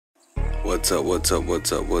What's up, what's up,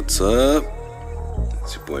 what's up, what's up?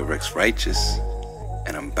 It's your boy Rex Righteous,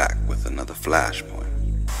 and I'm back with another Flashpoint.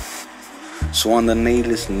 So on the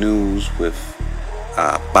latest news with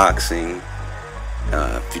boxing,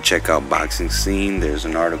 if you check out Boxing Scene, there's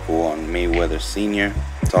an article on Mayweather Sr.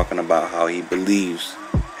 talking about how he believes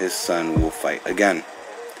his son will fight again.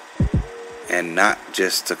 And not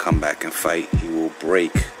just to come back and fight, he will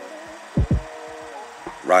break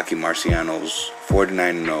Rocky Marciano's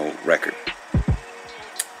 49-0 record.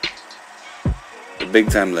 The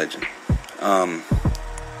big-time legend.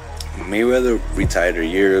 Mayweather retired a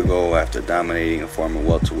year ago after dominating a former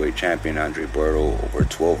welterweight champion Andre Berto over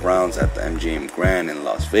 12 rounds at the MGM Grand in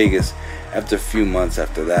Las Vegas. After a few months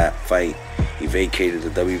after that fight, he vacated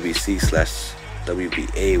the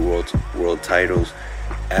WBC/WBA world titles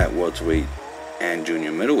at welterweight and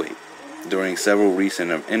junior middleweight. During several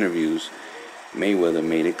recent interviews, Mayweather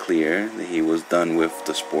made it clear that he was done with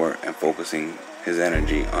the sport and focusing his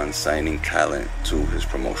energy on signing talent to his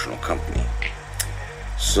promotional company.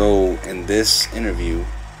 So in this interview,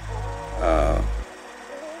 I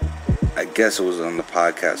guess it was on the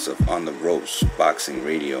podcast of On the Ropes Boxing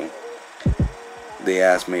Radio, they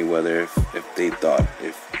asked Mayweather if they thought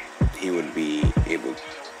if he would be able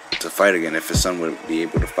to fight again, if his son would be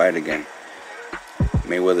able to fight again.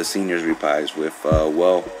 Mayweather Sr.'s replies with,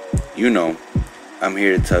 well, I'm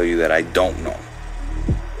here to tell you that I don't know.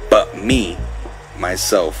 But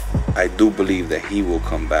myself, I do believe that he will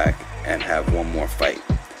come back and have one more fight.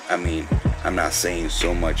 I mean, I'm not saying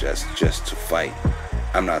so much as just to fight.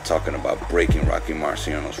 I'm not talking about breaking Rocky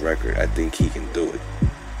Marciano's record. I think he can do it.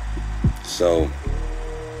 So,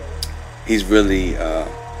 he's really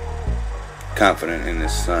confident in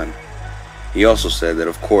his son. He also said that,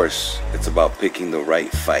 of course, it's about picking the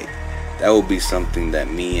right fight. That would be something that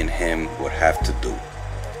me and him would have to do.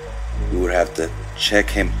 We would have to check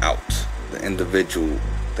him out, the individual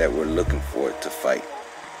that we're looking for to fight.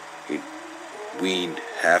 We'd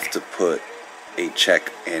have to put a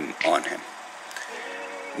check in on him.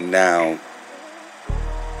 Now,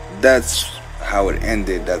 that's how it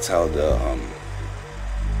ended. That's how the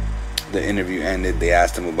interview ended. They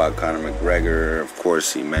asked him about Conor McGregor. Of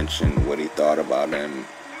course, he mentioned what he thought about him.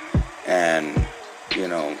 And,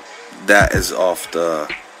 that is off the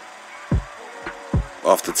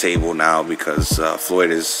table now because Floyd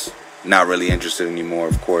is not really interested anymore.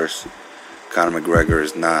 Of course, Conor McGregor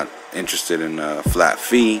is not interested in a flat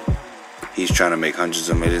fee. He's trying to make hundreds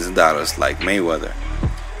of millions of dollars like Mayweather.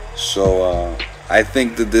 So I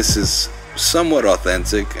think that this is somewhat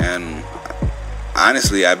authentic, and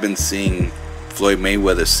honestly, I've been seeing Floyd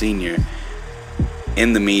Mayweather Sr.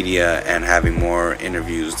 in the media and having more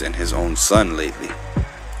interviews than his own son lately.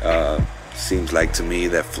 Seems like to me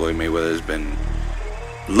that Floyd Mayweather has been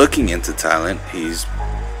looking into talent. He's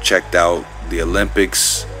checked out the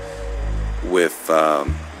Olympics with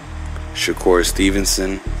Shakur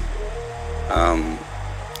Stevenson,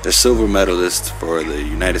 the silver medalist for the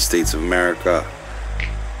United States of America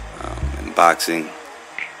in boxing.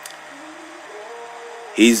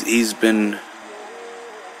 He's been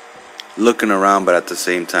looking around, but at the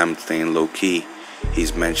same time staying low key.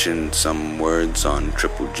 He's mentioned some words on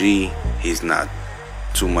Triple G. He's not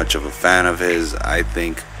too much of a fan of his, I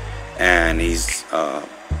think, and he's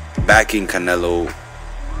backing Canelo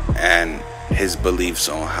and his beliefs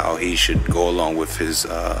on how he should go along with his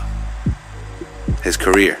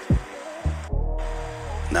career.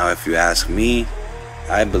 Now, if you ask me,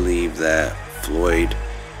 I believe that Floyd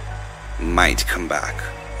might come back,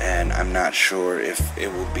 and I'm not sure if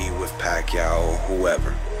it will be with Pacquiao or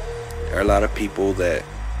whoever. There are a lot of people that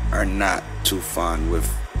are not too fond with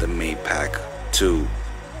the Maypac 2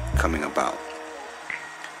 coming about.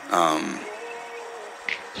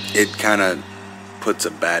 It kind of puts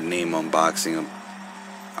a bad name on boxing.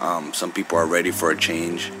 Some people are ready for a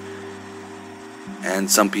change, and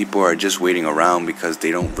some people are just waiting around because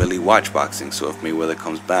they don't really watch boxing. So if Mayweather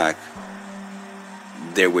comes back,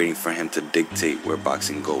 they're waiting for him to dictate where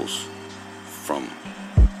boxing goes from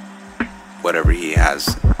whatever he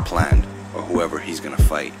has planned or whoever he's gonna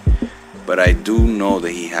fight. But I do know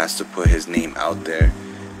that he has to put his name out there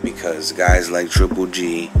because guys like Triple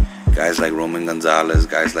G, guys like Roman Gonzalez,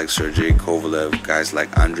 guys like Sergey Kovalev, guys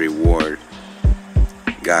like Andre Ward,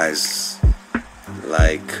 guys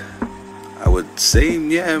like, I would say,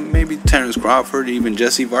 maybe Terrence Crawford, even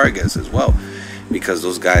Jesse Vargas as well, because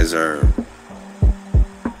those guys are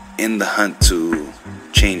in the hunt to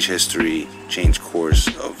change history, change course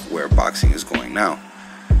of where boxing is going now.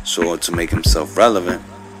 So to make himself relevant,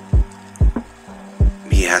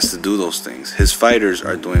 he has to do those things. His fighters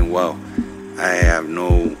are doing well. I have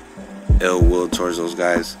no ill will towards those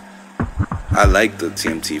guys. I like the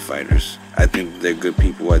TMT fighters. I think they're good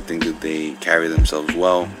people. I think that they carry themselves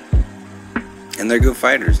well. And they're good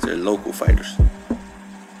fighters. They're local fighters.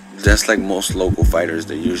 Just like most local fighters,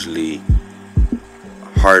 they're usually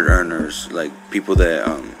hard earners. Like people that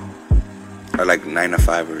are like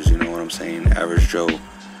 9-to-5ers, you know what I'm saying? Average Joe.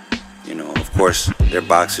 You know, of course, they're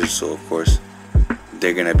boxers, so of course,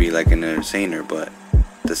 they're going to be like an entertainer. But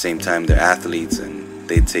at the same time, they're athletes and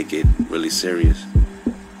they take it really serious.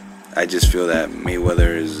 I just feel that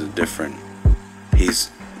Mayweather is different. He's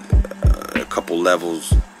a couple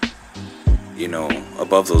levels, you know,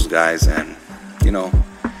 above those guys. And, you know,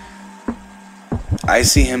 I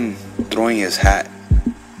see him throwing his hat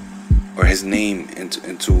or his name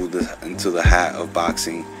into the hat of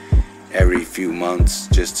boxing every few months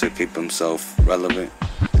just to keep himself relevant.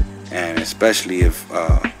 And especially if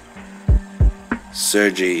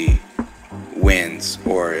Sergey wins,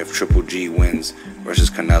 or if Triple G wins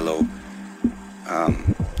versus Canelo,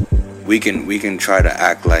 we can try to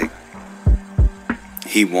act like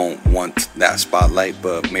he won't want that spotlight,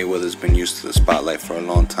 but Mayweather's been used to the spotlight for a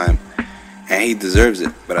long time, and he deserves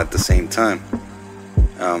it. But at the same time,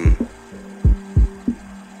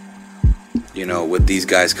 you know, with these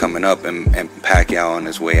guys coming up and Pacquiao on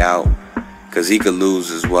his way out, because he could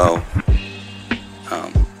lose as well,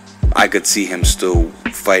 I could see him still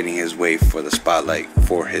fighting his way for the spotlight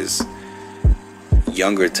for his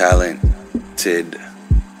younger talented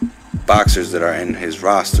boxers that are in his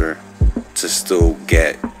roster to still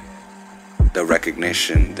get the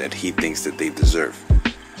recognition that he thinks that they deserve.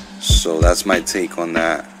 So that's my take on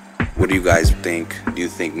that. What do you guys think? Do you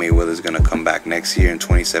think Mayweather's going to come back next year in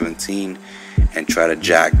 2017 and try to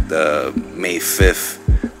jack the May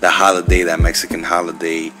 5th, the holiday, that Mexican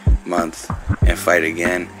holiday month, and fight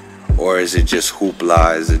again? Or is it just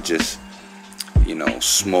hoopla? Is it just, you know,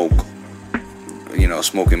 smoke, you know,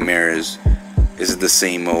 smoke and mirrors? Is it the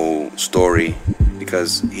same old story?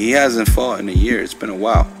 Because he hasn't fought in a year. It's been a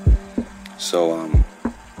while. So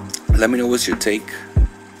let me know what's your take.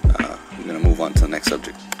 I'm going to move on to the next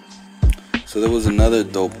subject. So there was another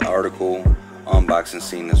dope article on Boxing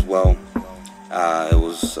Scene as well. It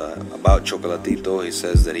was about Chocolatito. He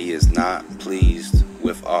says that he is not pleased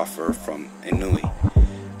with offer from Inouye.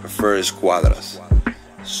 Prefers Cuadras.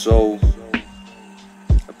 So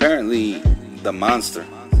apparently the Monster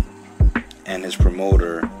and his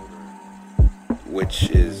promoter, which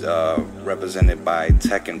is represented by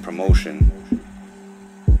Tekken Promotion,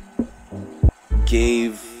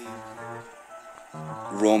 gave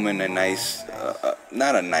Roman a nice,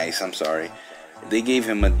 they gave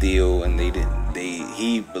him a deal, and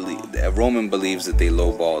Roman believes that they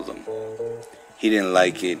lowballed him. He didn't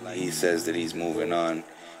like it. He says that he's moving on.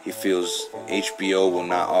 He feels HBO will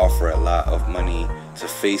not offer a lot of money to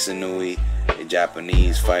face Inouye, a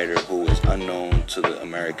Japanese fighter who is unknown to the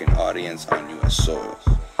American audience on U.S. soil.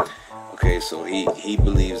 Okay, so he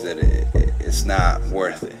believes that it's not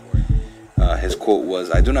worth it. His quote was,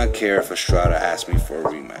 "I do not care if Estrada asks me for a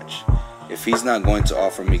rematch. If he's not going to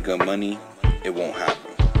offer me good money, it won't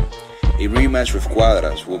happen. A rematch with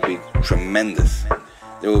Cuadras will be tremendous.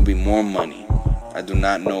 There will be more money. I do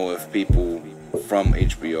not know if people from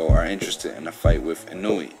HBO are interested in a fight with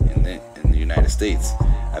Inouye in the United States.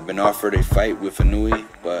 I've been offered a fight with Inouye,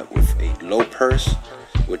 but with a low purse,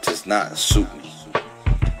 which does not suit me.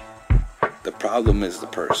 The problem is the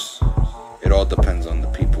purse. It all depends on the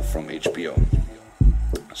people from HBO."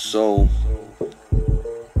 So,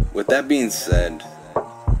 with that being said,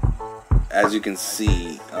 as you can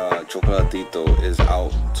see, Chocolatito is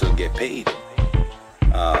out to get paid.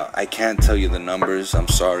 I can't tell you the numbers. I'm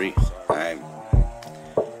sorry.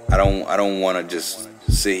 I don't want to just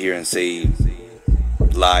sit here and say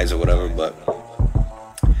lies or whatever, but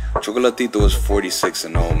Chocolatito is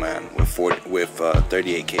 46-0, man, with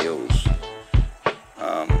 38 KOs.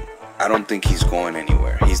 I don't think he's going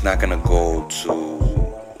anywhere. He's not gonna go to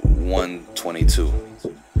 122.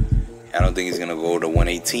 I don't think he's gonna go to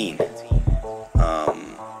 118.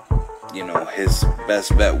 You know, his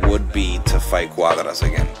best bet would be to fight Cuadras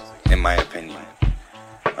again, in my opinion.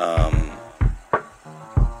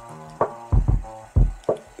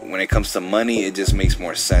 When it comes to money, it just makes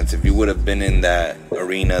more sense. If you would have been in that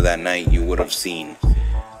arena that night, you would have seen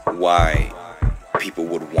why people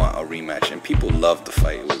would want a rematch. And people loved the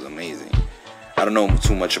fight. It was amazing. I don't know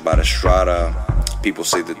too much about Estrada. People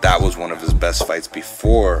say that was one of his best fights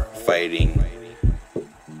before fighting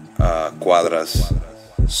Cuadras.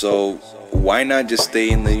 So why not just stay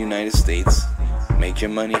in the United States, make your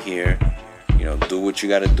money here, you know, do what you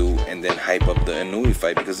gotta do, and then hype up the Inouye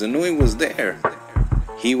fight, because Inouye was there.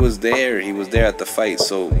 He was there at the fight.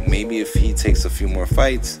 So maybe if he takes a few more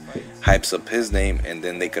fights, hypes up his name, and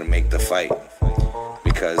then they can make the fight.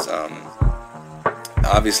 Because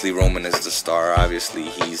obviously Roman is the star. Obviously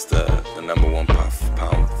he's the number one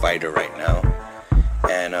pound fighter right now,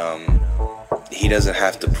 and he doesn't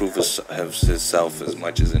have to prove himself as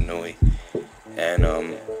much as Inoue, and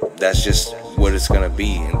that's just what it's gonna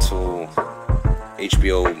be until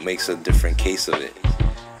HBO makes a different case of it.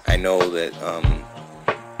 I know that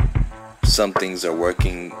some things are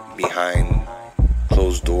working behind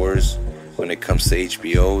closed doors when it comes to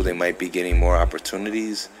HBO. They might be getting more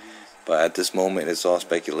opportunities, but at this moment it's all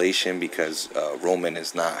speculation because Roman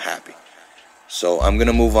is not happy. So I'm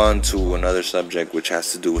gonna move on to another subject which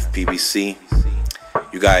has to do with PBC.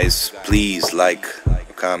 You guys, please like,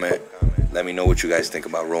 comment, let me know what you guys think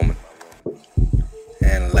about Roman.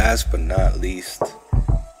 And last but not least,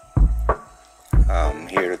 I'm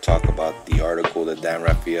here to talk about the article that Dan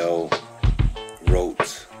Raphael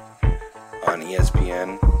wrote on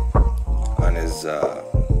ESPN on his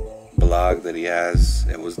blog that he has.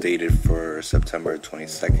 It was dated for September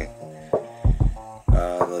 22nd.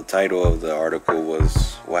 The title of the article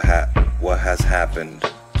was what has happened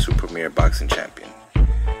to Premier Boxing Champion.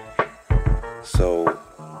 So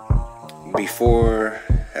before,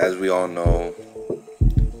 as we all know,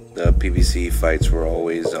 the PBC fights were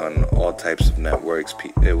always on all types of networks.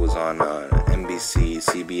 It was on NBC,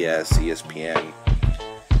 CBS, ESPN,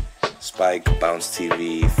 Spike, Bounce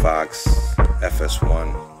TV, Fox,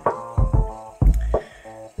 FS1.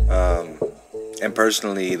 And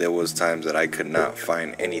personally, there was times that I could not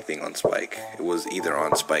find anything on Spike. It was either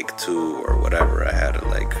on Spike 2 or whatever. I had to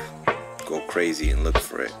go crazy and look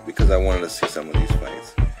for it because I wanted to see some of these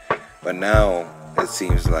fights. But now it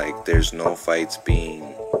seems like there's no fights being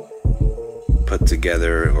put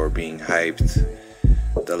together or being hyped.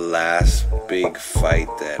 The last big fight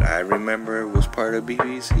that I remember was part of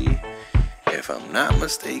BBC, if I'm not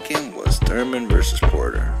mistaken, was Thurman versus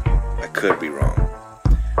Porter. I could be wrong.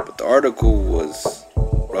 But the article was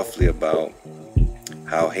roughly about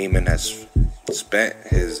how Heyman has spent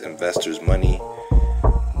his investors' money.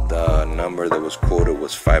 The number that was quoted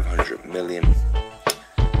was $500 million.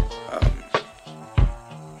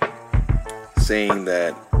 Saying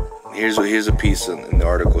that here's a piece in the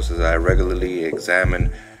article. It says, I regularly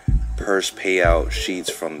examine purse payout sheets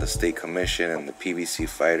from the state commission, and the PBC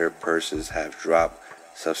fighter purses have dropped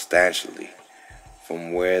substantially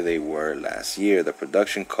from where they were last year. The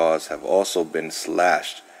production costs have also been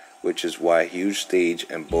slashed, which is why huge stage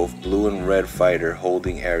and both blue and red fighter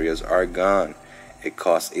holding areas are gone. It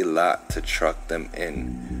costs a lot to truck them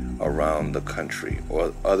in around the country,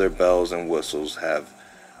 or other bells and whistles have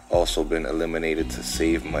also been eliminated to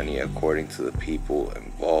save money, according to the people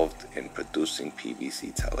involved in producing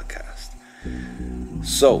PBC telecast.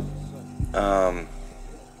 So,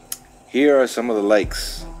 here are some of the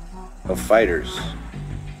likes of fighters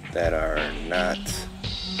that are not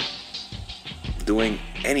doing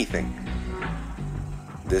anything.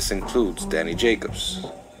 This includes Danny Jacobs,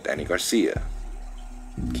 Danny Garcia,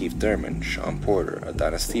 Keith Thurman, Sean Porter,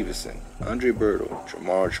 Adonis Stevenson, Andre Berto,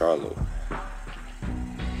 Jamel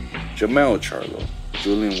Charlo,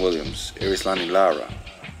 Julian Williams, Arislani Lara,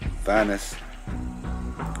 Vanis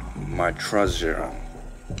Martrazian.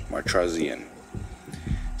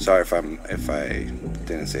 Sorry if I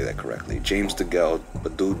didn't say that correctly. James DeGale,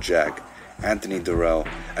 Badu Jack, Anthony Durrell.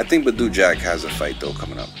 I think Badu Jack has a fight though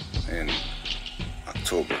coming up in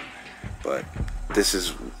October. But this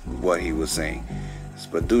is what he was saying. It's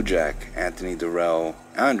Badu Jack, Anthony Durrell,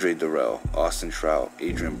 Andre Durrell, Austin Trout,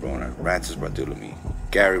 Adrian Broner, Rances Bartholomew,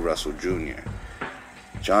 Gary Russell Jr.,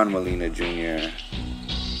 John Molina Jr.,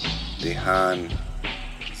 Dehan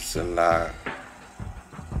Salakanen,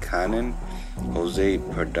 Jose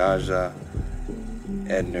Perdaja,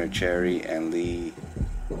 Edner Cherry, and Lee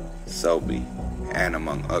Selby, and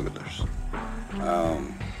among others.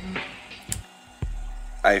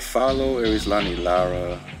 I follow Arislani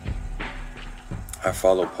Lara, I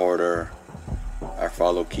follow Porter, I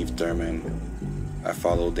follow Keith Thurman, I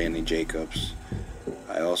follow Danny Jacobs,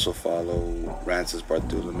 I also follow Rances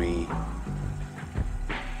Bartholomew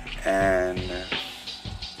and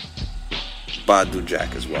Badu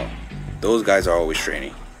Jack as well. Those guys are always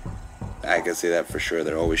training. I can say that for sure.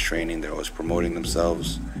 They're always training. They're always promoting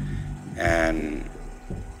themselves. And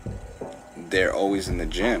they're always in the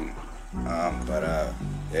gym. But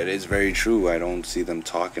it is very true. I don't see them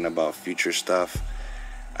talking about future stuff.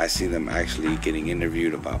 I see them actually getting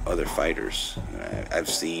interviewed about other fighters. I've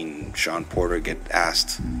seen Sean Porter get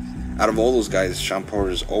asked. Out of all those guys, Sean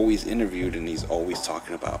Porter's always interviewed and he's always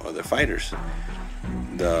talking about other fighters.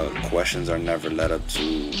 the questions are never led up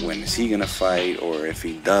to when is he gonna fight, or if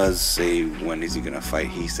he does say when is he gonna fight,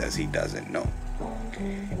 he says he doesn't know.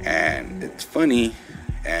 And it's funny,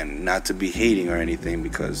 and not to be hating or anything,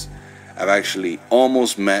 because I've actually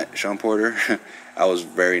almost met Sean Porter. I was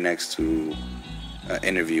very next to an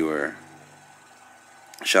interviewer.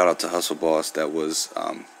 Shout out to Hustle Boss that was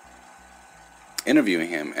interviewing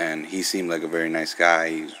him, and he seemed like a very nice guy.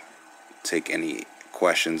 He'd take any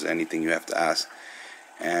questions, anything you have to ask.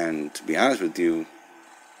 And to be honest with you,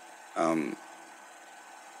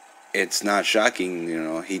 it's not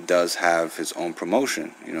shocking, he does have his own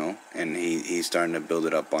promotion, and he's starting to build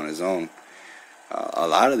it up on his own. A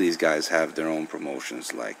lot of these guys have their own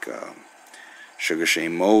promotions, like Sugar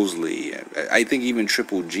Shane Mosley. I think even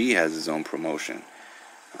Triple G has his own promotion.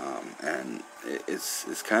 And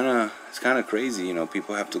it's kind of crazy,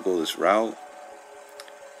 people have to go this route.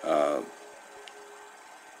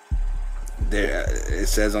 It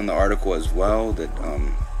says on the article as well that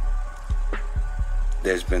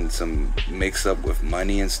there's been some mix-up with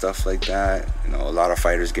money and stuff like that. A lot of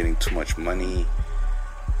fighters getting too much money.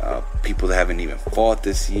 People that haven't even fought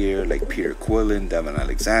this year, like Peter Quillen, Devin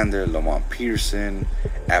Alexander, Lamont Peterson,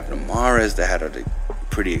 Abner Mares, that had a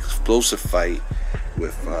pretty explosive fight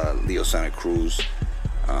with Leo Santa Cruz.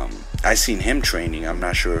 I seen him training. I'm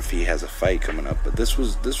not sure if he has a fight coming up, but this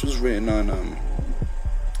was written on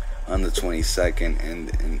the 22nd,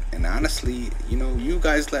 and honestly, you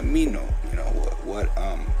guys let me know,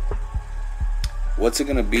 what's it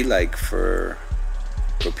gonna be like for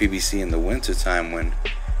PBC in the winter time, when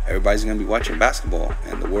everybody's gonna be watching basketball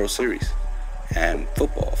and the World Series and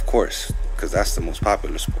football, of course, because that's the most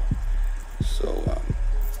popular sport. So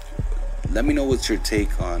let me know what's your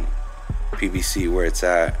take on PBC, where it's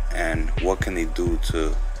at, and what can they do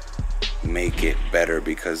to make it better,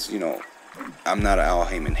 because I'm not an Al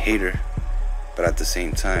Heyman hater, but at the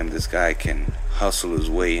same time, this guy can hustle his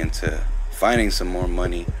way into finding some more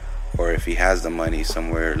money, or if he has the money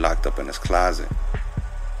somewhere locked up in his closet,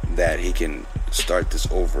 that he can start this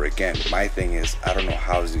over again. My thing is, I don't know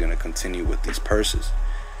how he's going to continue with these purses.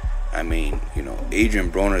 I mean,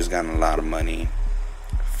 Adrian Broner's gotten a lot of money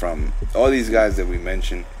from all these guys that we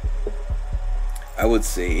mentioned. I would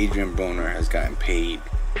say Adrian Broner has gotten paid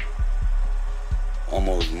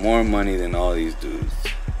almost more money than all these dudes,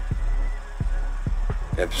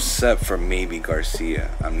 except for maybe Garcia.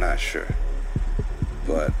 I'm not sure,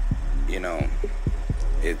 but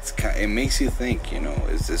it makes you think.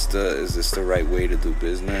 Is this the right way to do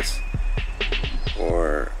business,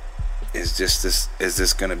 or is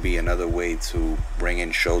this gonna be another way to bring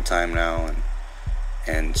in Showtime now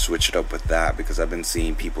and switch it up with that? Because I've been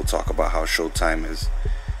seeing people talk about how Showtime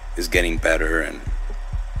is getting better, and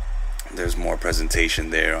there's more presentation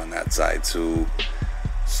there on that side too.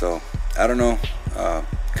 So I don't know.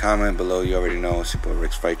 Comment below. You already know. Super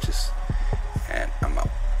Rick's Righteous, and I'm out.